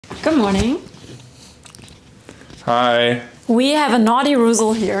Good morning. Hi. We have a naughty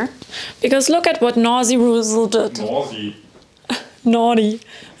Ruzel here. Because look at what naughty Ruzel did. Naughty. Naughty.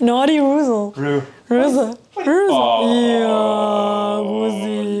 Naughty Ruzel. Ruzel. Oh, Yeah,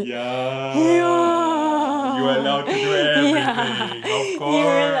 Ruzel. yeah. Yeah. You are allowed to do everything, Yeah. of course.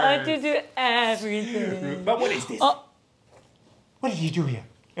 You're allowed to do everything. But what is this? Oh. What did you do here?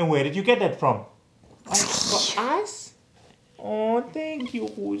 And where did you get that from? For us? Oh, thank you,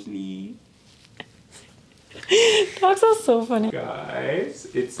 Rosalie. Dogs are so funny. Guys,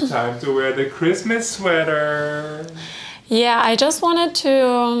 it's time to wear the Christmas sweater. Yeah, I just wanted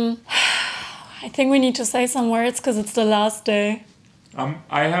to... I think we need to say some words because it's the last day.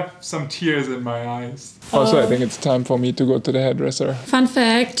 I have some tears in my eyes. Also, I think it's time for me to go to the hairdresser. Fun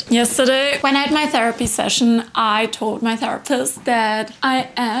fact, yesterday when I had my therapy session, I told my therapist that I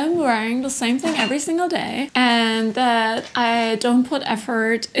am wearing the same thing every single day and that I don't put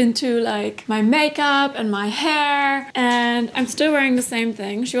effort into like my makeup and my hair and I'm still wearing the same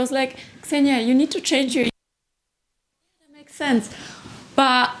thing. She was like, Xenia, you need to change your... That makes sense.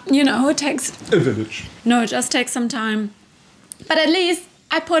 But, you know, it takes... A village. No, it just takes some time. But at least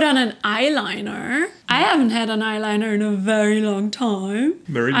I put on an eyeliner. I haven't had an eyeliner in a very long time.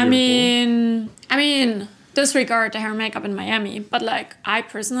 Very I beautiful. mean, disregard the hair and makeup in Miami. But like, I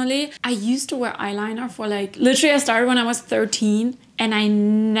used to wear eyeliner for like, literally I started when I was 13 and I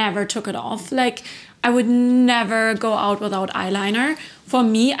never took it off. Like, I would never go out without eyeliner. For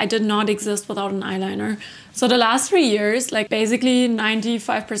me, I did not exist without an eyeliner. So the last 3 years, like basically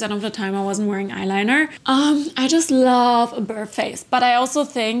 95% of the time I wasn't wearing eyeliner. I just love a bare face. But I also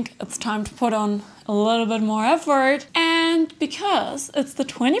think it's time to put on a little bit more effort. And because it's the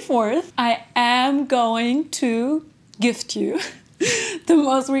 24th, I am going to gift you the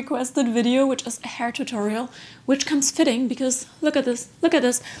most requested video, which is a hair tutorial, which comes fitting because look at this, look at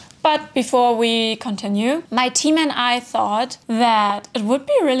this. But before we continue, my team and I thought that it would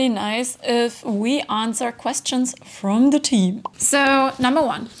be really nice if we answer questions from the team. So, number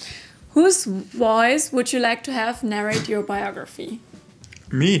one, whose voice would you like to have narrate your biography?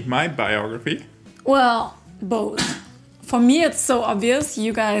 Me, my biography? Well, both. For me, it's so obvious.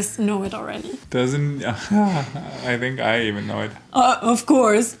 You guys know it already. Doesn't... I think I even know it. Of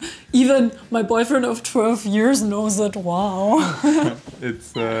course. Even my boyfriend of 12 years knows it. Wow.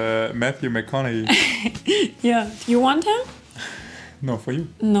 It's Matthew McConaughey. Yeah. Do you want him? No, for you.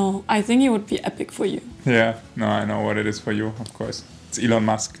 No, I think he would be epic for you. Yeah. No, I know what it is for you, of course. It's Elon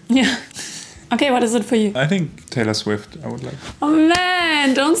Musk. Yeah. Okay, what is it for you? I think Taylor Swift, I would like. Oh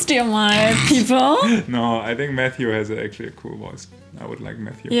man, don't steal my people. No, I think Matthew has actually a cool voice. I would like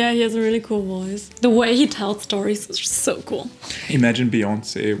Matthew. Yeah, he has a really cool voice. The way he tells stories is just so cool. Imagine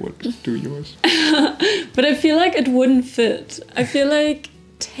Beyonce would do yours. But I feel like it wouldn't fit. I feel like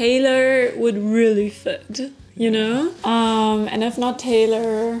Taylor would really fit, you know? And if not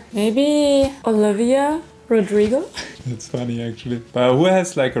Taylor, maybe Olivia Rodrigo? That's funny actually. But who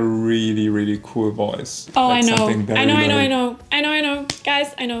has like a really, really cool voice? Oh, like I know. I know.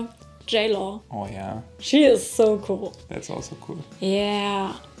 Guys, I know. J-Lo. Oh yeah. She is so cool. That's also cool.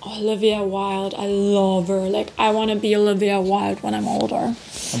 Yeah. Olivia Wilde. I love her. Like, I want to be Olivia Wilde when I'm older. I'm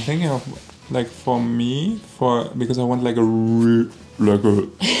thinking of like for me, because I want like a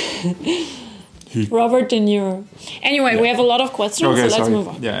Robert De Niro. Anyway, we have a lot of questions, okay, so let's move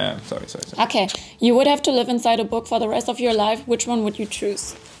on. Yeah, sorry. Okay, you would have to live inside a book for the rest of your life. Which one would you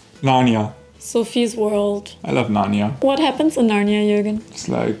choose? Narnia. Sophie's World. I love Narnia. What happens in Narnia, Jürgen? It's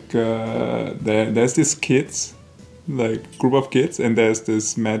like there's these kids, like group of kids, and there's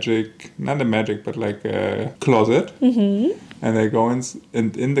this magic, not a magic, but like a closet. Mm-hmm. And they go in,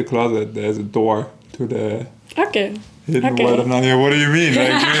 and in the closet there's a door to the hidden world of Narnia. What do you mean?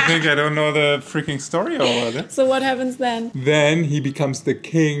 Like, do you think I don't know the freaking story or what? So what happens then? Then he becomes the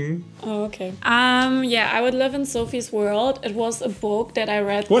king. Oh, okay. Yeah, I would live in Sophie's World. It was a book that I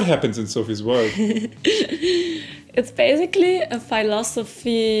read. What happens in Sophie's World? It's basically a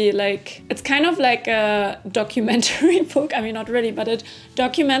philosophy, like, it's kind of like a documentary book. I mean, not really, but it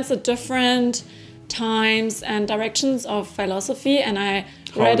documents the different times and directions of philosophy. And I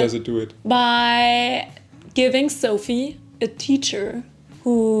How does it do it? By giving Sophie a teacher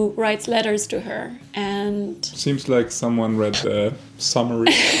who writes letters to her. And seems like someone read the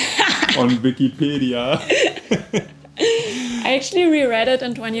summary on Wikipedia. I actually reread it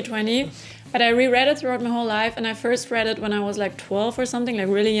in 2020, but I reread it throughout my whole life, and I first read it when I was like 12 or something, like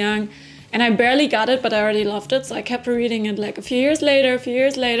really young. And I barely got it, but I already loved it. So I kept reading it like a few years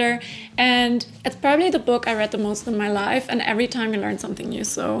later. And it's probably the book I read the most in my life. And every time you learn something new.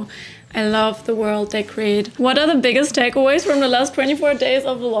 So I love the world they create. What are the biggest takeaways from the last 24 days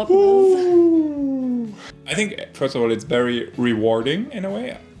of Vlogmas? I think, first of all, it's very rewarding in a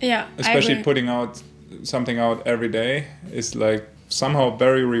way. Yeah, especially putting out something out every day is like somehow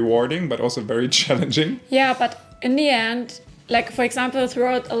very rewarding, but also very challenging. Yeah, but in the end, like for example,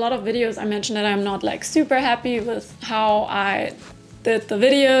 throughout a lot of videos, I mentioned that I'm not like super happy with how I did the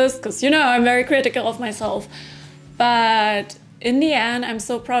videos, because you know, I'm very critical of myself. But in the end, I'm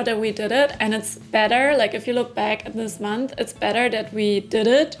so proud that we did it, and it's better, like if you look back at this month, it's better that we did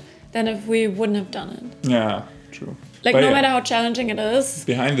it than if we wouldn't have done it. Yeah, true. Like no matter how challenging it is.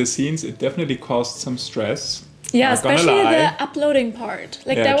 Behind the scenes, it definitely caused some stress. Yeah, especially the uploading part.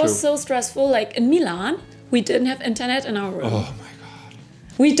 Like that was so stressful. Like in Milan, we didn't have internet in our room. Oh my God.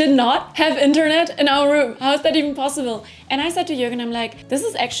 We did not have internet in our room. How is that even possible? And I said to Jürgen, I'm like, this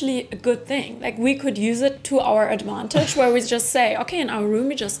is actually a good thing. Like we could use it to our advantage where we just say, okay, in our room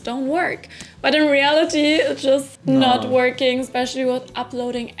we just don't work. But in reality, it's just not working, especially with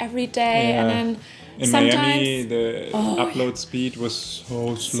uploading every day. And then in Miami, the upload speed was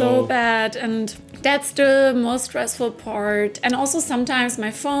so slow. So bad. And that's the most stressful part. And also sometimes my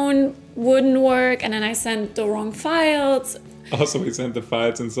phone wouldn't work and then I sent the wrong files. Also, we sent the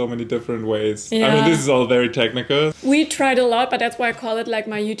files in so many different ways. Yeah. I mean, this is all very technical. We tried a lot, but that's why I call it like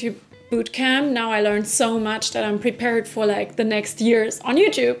my YouTube bootcamp. Now I learned so much that I'm prepared for like the next years on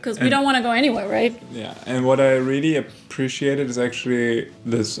YouTube, because we don't want to go anywhere, right? Yeah, and what I really appreciated is actually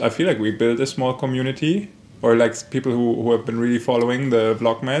this. I feel like we built a small community, or like people who have been really following the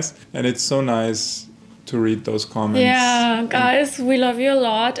Vlogmas, and it's so nice to read those comments. Yeah, guys, we love you a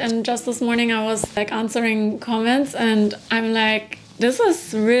lot. And just this morning I was like answering comments and I'm like, this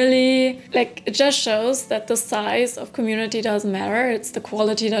is really, like, it just shows that the size of community doesn't matter. It's the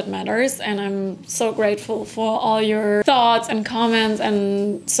quality that matters. And I'm so grateful for all your thoughts and comments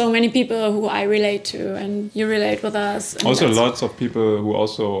and so many people who I relate to and you relate with us. And also lots of people who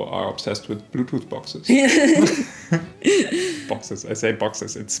also are obsessed with Bluetooth boxes. Boxes, I say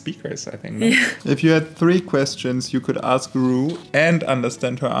boxes, it's speakers, I think. No? Yeah. If you had 3 questions you could ask Rue and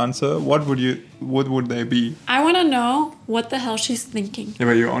understand her answer, what would they be? I want to know what the hell she's thinking. Yeah,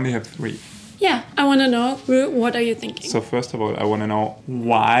 but you only have 3. Yeah, I want to know, Rue, what are you thinking? So first of all, I want to know,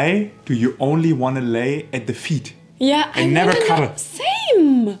 why do you only want to lay at the feet? Yeah, I never cuddle.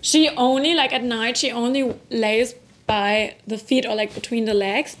 Same. She only, like at night, she only lays by the feet or like between the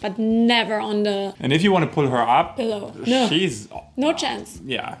legs, but never on the... And if you want to pull her up, pillow. She's... No chance.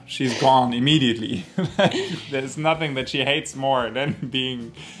 Yeah, she's gone immediately. There's nothing that she hates more than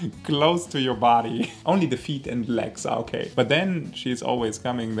being close to your body. Only the feet and legs are okay. But then she's always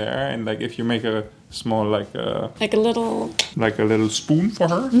coming there, and like if you make a small like a little spoon for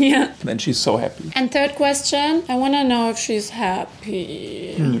her, yeah, then she's so happy. And third question, I want to know if she's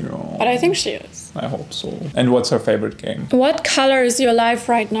happy. Yeah. But I think she is. I hope so. And what's her favorite game? What color is your life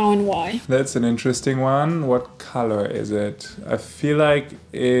right now and why? That's an interesting one. What color is it? I feel like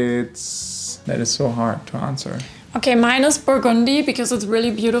that is so hard to answer. Okay, mine is burgundy because it's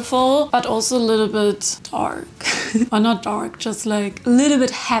really beautiful, but also a little bit dark. Or not dark, just like a little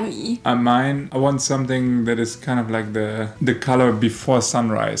bit heavy. Mine, I want something that is kind of like the color before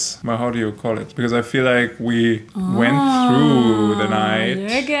sunrise. Well, how do you call it? Because I feel like we went through the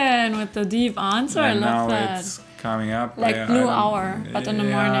night. Again, with the deep answer, I love that. Now it's coming up. Like blue hour, but in the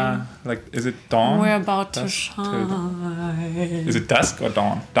morning. Like, is it dawn? We're about to shine. Is it dusk or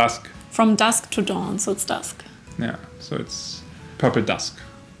dawn? Dusk. From dusk to dawn, so it's dusk. Yeah, so it's purple dusk.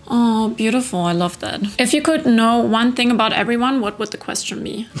 Oh, beautiful. I love that. If you could know one thing about everyone, what would the question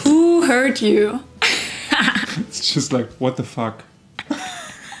be? Who hurt you? It's just like, what the fuck?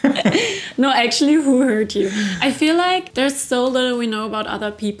 No, actually, who hurt you? I feel like there's so little we know about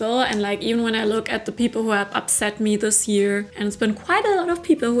other people. And like, even when I look at the people who have upset me this year, and it's been quite a lot of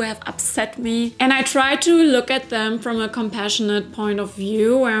people who have upset me. And I try to look at them from a compassionate point of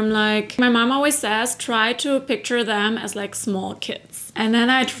view where I'm like, my mom always says, try to picture them as like small kids. And then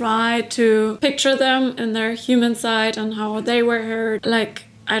I try to picture them in their human side and how they were hurt. Like,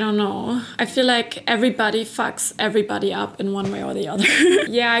 I don't know. I feel like everybody fucks everybody up in one way or the other.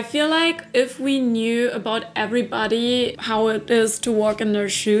 Yeah, I feel like if we knew about everybody, how it is to walk in their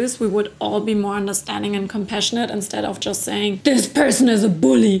shoes, we would all be more understanding and compassionate instead of just saying, this person is a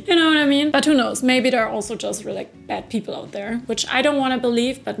bully. You know what I mean? But who knows? Maybe there are also just really like bad people out there, which I don't want to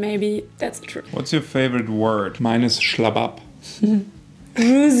believe, but maybe that's the truth. What's your favorite word? Mine is schlabab.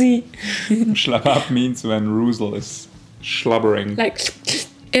 Roozy. Schlabab means when Rusel is schlubbering. Like...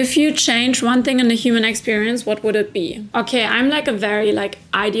 If you change one thing in the human experience, what would it be? Okay, I'm like a very like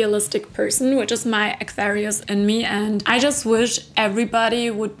idealistic person, which is my Aquarius in me, and I just wish everybody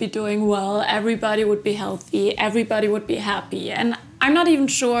would be doing well, everybody would be healthy, everybody would be happy. And I'm not even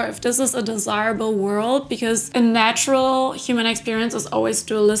sure if this is a desirable world, because a natural human experience is always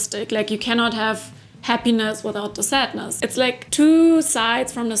dualistic. Like you cannot have happiness without the sadness. It's like two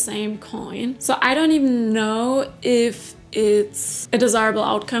sides from the same coin. So I don't even know if it's a desirable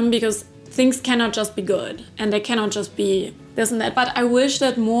outcome, because things cannot just be good and they cannot just be this and that. But I wish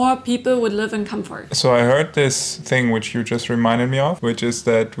that more people would live in comfort. So I heard this thing which you just reminded me of, which is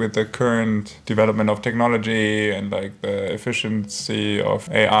that with the current development of technology and like the efficiency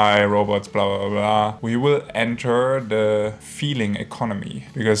of AI, robots, blah, blah, blah, we will enter the feeling economy,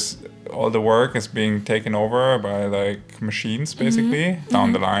 because all the work is being taken over by like machines basically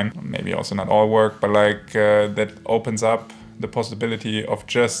down the line. Maybe also not all work, but like that opens up the possibility of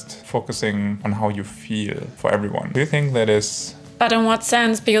just focusing on how you feel for everyone. Do you think that is... But in what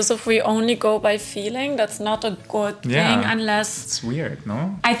sense? Because if we only go by feeling, that's not a good thing unless... It's weird,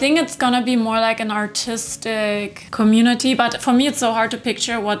 no? I think it's gonna be more like an artistic community, but for me it's so hard to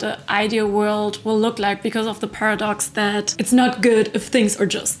picture what the ideal world will look like, because of the paradox that it's not good if things are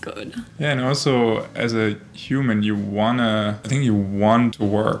just good. Yeah, and also as a human, I think you want to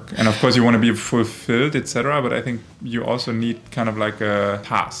work. And of course you want to be fulfilled, etc. But I think you also need kind of like a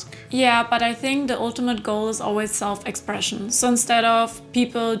task. Yeah, but I think the ultimate goal is always self-expression. So instead of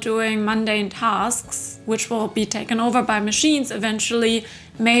people doing mundane tasks, which will be taken over by machines eventually,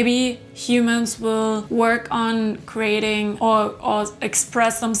 maybe humans will work on creating or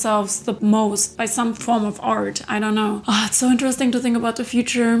express themselves the most by some form of art. I don't know. Oh, it's so interesting to think about the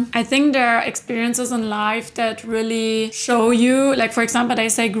future. I think there are experiences in life that really show you, like for example, they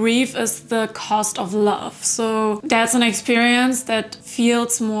say grief is the cost of love. So that's an experience that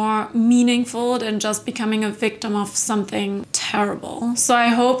feels more meaningful than just becoming a victim of something terrible. So I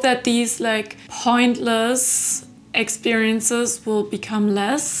hope that these like pointless experiences will become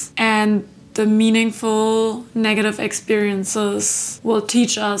less, and the meaningful negative experiences will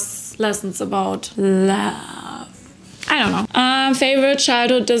teach us lessons about love. I don't know. Favorite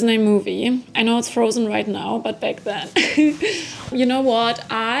childhood Disney movie? I know it's Frozen right now, but back then. You know what?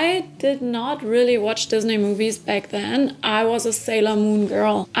 I did not really watch Disney movies back then. I was a Sailor Moon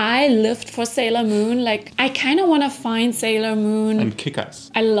girl. I lived for Sailor Moon. Like, I kind of want to find Sailor Moon. And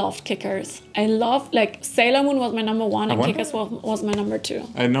Kick-Ass. I loved Kickers. I loved, like, Sailor Moon was my number one and Kickers was my number two.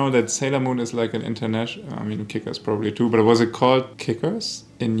 I know that Sailor Moon is like an international, I mean, Kickers probably too, but was it called Kickers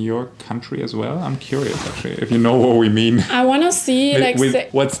in your country as well? I'm curious actually, if you know what we mean. I want to see, like...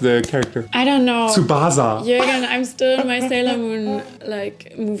 what's the character? I don't know. Tsubasa. Jürgen, I'm still in my Sailor Moon,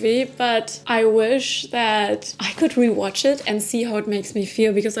 like, movie, but I wish that I could rewatch it and see how it makes me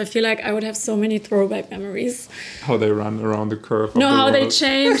feel, because I feel like I would have so many throwback memories. How they run around the curve. No, how they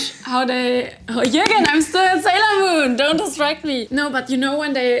change, how they... Oh, Jürgen, I'm still in Sailor Moon, don't distract me. No, but you know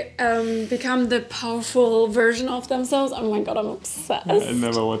when they become the powerful version of themselves? Oh my god, I'm obsessed. I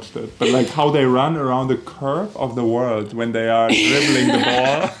never watched it. But like how they run around the curve of the world when they are dribbling the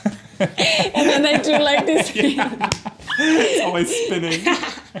ball. And then they do like this. Yeah. It's always spinning.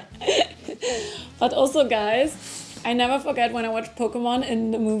 But also, guys, I never forget when I watched Pokemon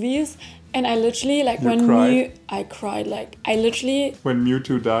in the movies, and I literally, like, I cried, like, I literally... When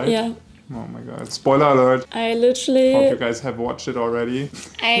Mewtwo died? Yeah. Oh my god. Spoiler alert. I literally... Hope you guys have watched it already.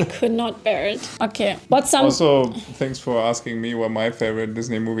 I could not bear it. Okay. What's some... Also, thanks for asking me what my favorite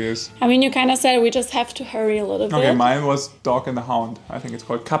Disney movie is. I mean, you kind of said we just have to hurry a little bit. Okay, mine was Dog and the Hound. I think it's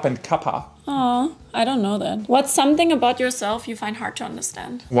called Cup and Kappa. Oh, I don't know that. What's something about yourself you find hard to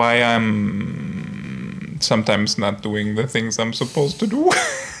understand? Why I'm sometimes not doing the things I'm supposed to do.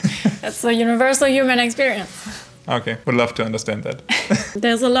 That's a universal human experience. Okay, would love to understand that.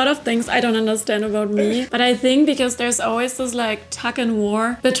 There's a lot of things I don't understand about me, but I think because there's always this like tug and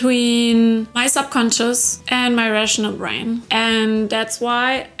war between my subconscious and my rational brain. And that's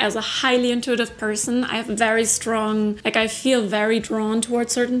why, as a highly intuitive person, I have very strong, like I feel very drawn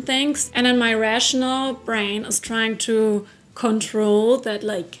towards certain things. And then my rational brain is trying to control that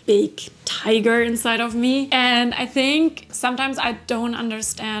like big tiger inside of me, and I think sometimes I don't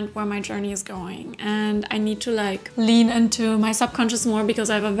understand where my journey is going, and I need to like lean into my subconscious more, because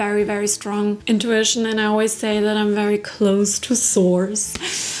I have a very, very strong intuition, and I always say that I'm very close to source.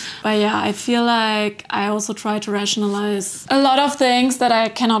 But yeah, I feel like I also try to rationalize a lot of things that I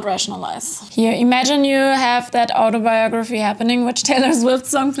cannot rationalize. Here, imagine you have that autobiography happening, which Taylor Swift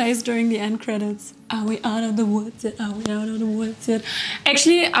song plays during the end credits. Are we out of the woods yet? Are we out of the woods yet?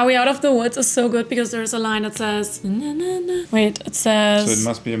 Actually, Are We Out of the Woods is so good because there's a line that says, na, na, na. Wait, it says... So it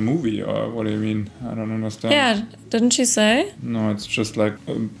must be a movie, or what do you mean? I don't understand. Yeah, didn't she say? No, it's just like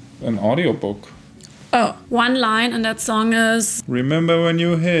an audiobook. Oh, one line and that song is... Remember when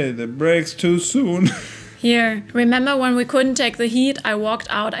you hit the brakes too soon? Here, remember when we couldn't take the heat? I walked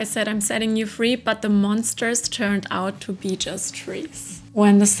out, I said I'm setting you free, but the monsters turned out to be just trees.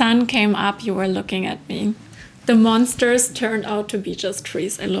 When the sun came up, you were looking at me. The monsters turned out to be just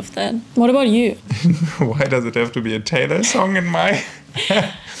trees. I love that. What about you? Why does it have to be a Taylor song in my...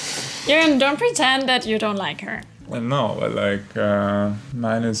 Jürgen, don't pretend that you don't like her. Well, no, but like,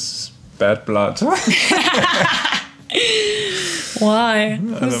 mine is Bad Blood. Why?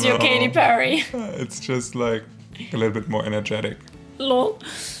 Who's your Katy Perry? It's just like a little bit more energetic. Lol.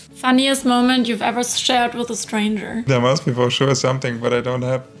 Funniest moment you've ever shared with a stranger? There must be for sure something, but I don't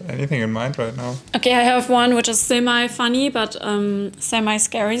have anything in mind right now. Okay, I have one which is semi-funny, but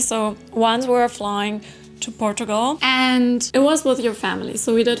semi-scary. So once we were flying to Portugal and it was with your family.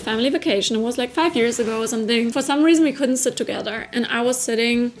 So we did family vacation. It was like 5 years ago or something. For some reason we couldn't sit together and I was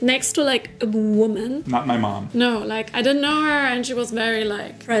sitting next to like a woman. Not my mom. No, like I didn't know her and she was very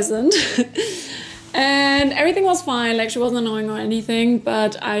like present. And everything was fine, like she wasn't annoying or anything,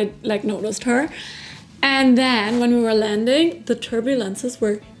 but I like noticed her. And then when we were landing, the turbulences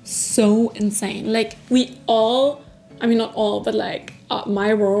were so insane. Like we all, I mean not all, but like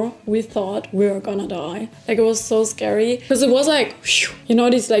my row, we thought we were gonna die. Like it was so scary because it was like, you know,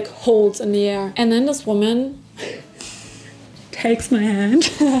 these like holes in the air. And then this woman takes my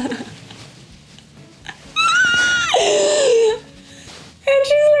hand. And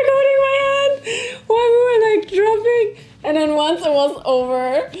she's like holding my hand while we were like dropping. And then once it was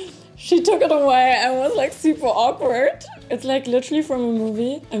over, she took it away and was like super awkward. It's like literally from a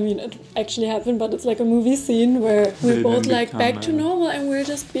movie. I mean, it actually happened, but it's like a movie scene where we're both like back to normal and we're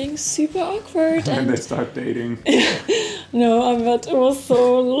just being super awkward. And they start dating. No, but it was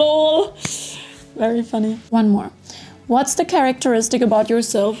so lol. Very funny. One more. What's the characteristic about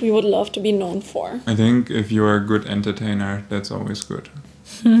yourself you would love to be known for? I think if you're a good entertainer, that's always good.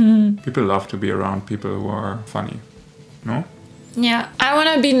 People love to be around people who are funny, no? Yeah, I want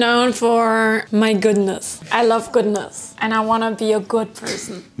to be known for my goodness. I love goodness and I want to be a good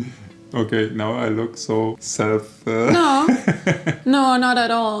person. Okay, now I look so No, not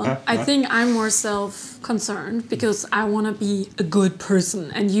at all. I think I'm more self-concerned because I want to be a good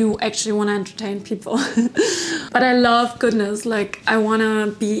person and you actually want to entertain people. But I love goodness, like I want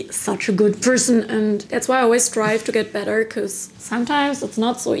to be such a good person and that's why I always strive to get better because sometimes it's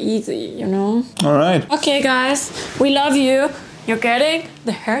not so easy, you know? All right. Okay guys, we love you. You're getting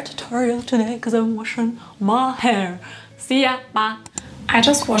the hair tutorial today because I'm washing my hair. See ya, bye. I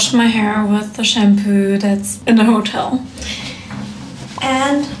just washed my hair with the shampoo that's in the hotel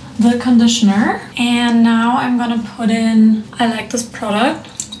and the conditioner. And now I'm gonna put in, I like this product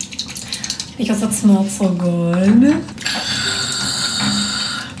because it smells so good.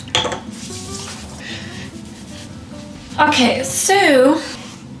 Okay, so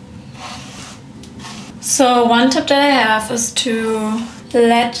one tip that I have is to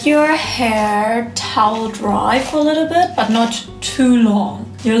let your hair towel dry for a little bit, but not too long.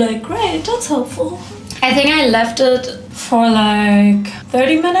 You're like, great, that's helpful. I think I left it for like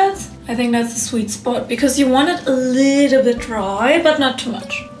 30 minutes. I think that's the sweet spot because you want it a little bit dry, but not too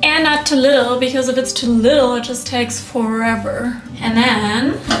much. And not too little, because if it's too little, it just takes forever. And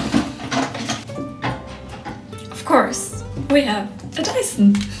then, of course, we have a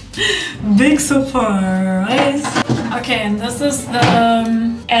Dyson. Big surprise. Okay, and this is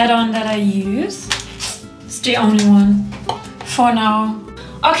the add-on that I use. It's the only one for now.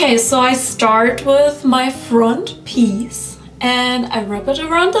 Okay, so I start with my front piece and I wrap it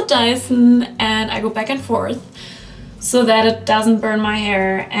around the Dyson and I go back and forth so that it doesn't burn my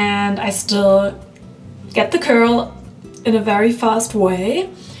hair and I still get the curl in a very fast way.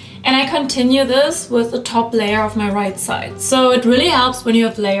 And I continue this with the top layer of my right side. So it really helps when you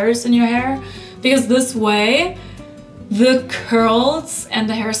have layers in your hair because this way the curls and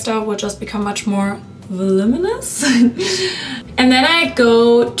the hairstyle will just become much more voluminous. And then I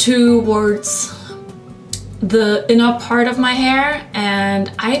go towards the inner part of my hair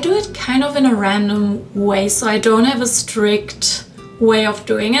and I do it kind of in a random way. So I don't have a strict way of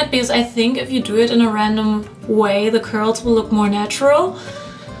doing it because I think if you do it in a random way, the curls will look more natural.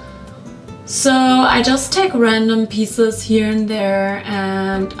 So I just take random pieces here and there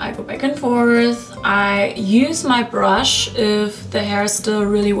and I go back and forth. I use my brush if the hair is still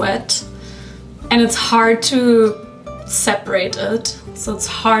really wet and it's hard to separate it, so it's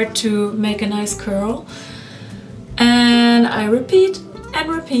hard to make a nice curl. And I repeat and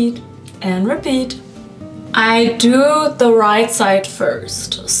repeat and repeat. I do the right side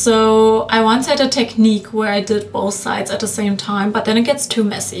first. So I once had a technique where I did both sides at the same time, but then it gets too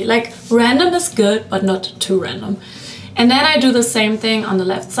messy. Like, random is good, but not too random. And then I do the same thing on the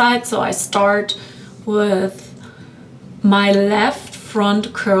left side. So I start with my left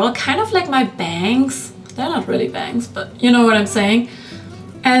front curl, kind of like my bangs. They're not really bangs, but you know what I'm saying.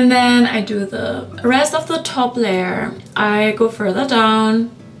 And then I do the rest of the top layer. I go further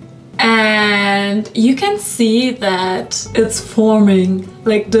down. And you can see that it's forming,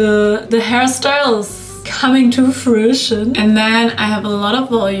 like the hairstyle is coming to fruition. And then I have a lot of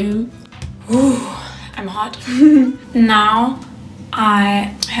volume. Ooh, I'm hot. Now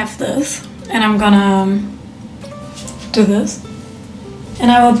I have this and I'm gonna do this. And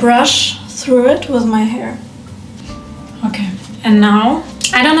I will brush through it with my hair. Okay, and now,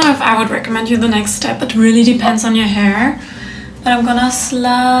 I don't know if I would recommend you the next step. It really depends on your hair. But I'm gonna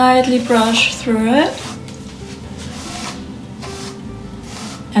slightly brush through it.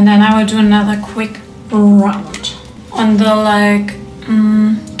 And then I will do another quick round on the like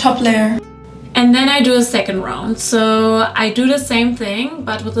top layer. And then I do a second round. So I do the same thing,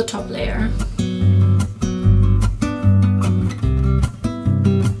 but with the top layer.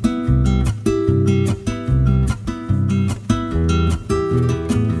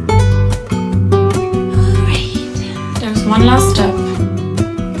 One last step.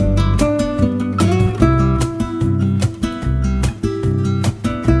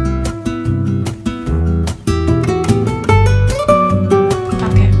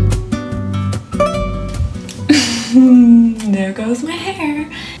 Okay. There goes my hair.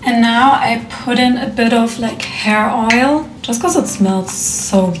 And now I put in a bit of like hair oil, just because it smells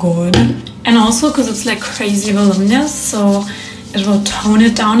so good. And also because it's like crazy voluminous, so it will tone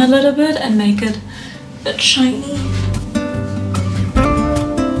it down a little bit and make it a bit shiny.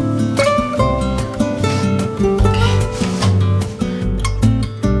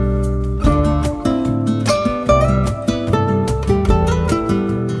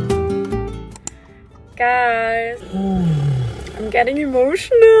 Guys, I'm getting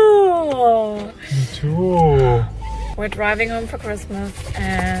emotional. Me too. We're driving home for Christmas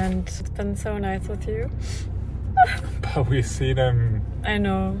and it's been so nice with you. But we see them. I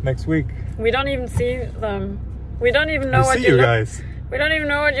know. Next week. We don't even see them. We don't even know what you guys. We don't even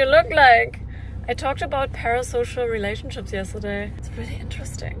know what you look like. I talked about parasocial relationships yesterday. It's really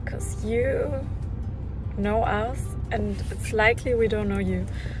interesting because you know us and it's likely we don't know you.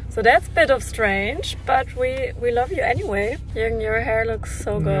 So that's a bit of strange, but we love you anyway. Your hair looks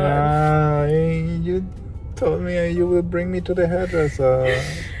so good. You told me you will bring me to the hairdresser.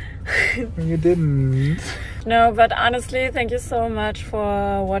 You didn't. No, but honestly, thank you so much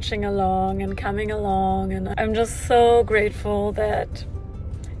for watching along and coming along. And I'm just so grateful that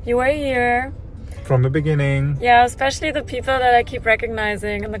you were here. From the beginning. Yeah, especially the people that I keep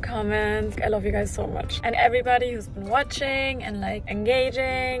recognizing in the comments. I love you guys so much. And everybody who's been watching and like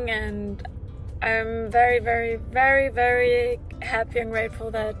engaging. And I'm very, very, very, very happy and grateful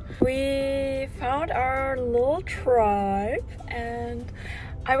that we found our little tribe. And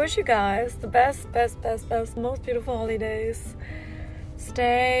I wish you guys the best, most beautiful holidays.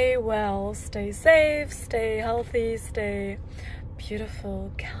 Stay well, stay safe, stay healthy, stay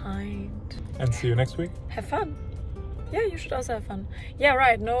beautiful, kind. And see you next week. Have fun. Yeah, you should also have fun. Yeah,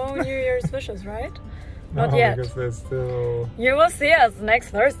 right. No New Year's wishes, right? Not yet. Because there's still... You will see us next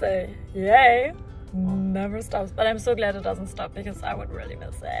Thursday. Yay. Never stops. But I'm so glad it doesn't stop because I would really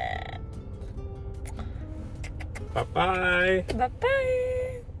miss it. Bye-bye. Bye-bye.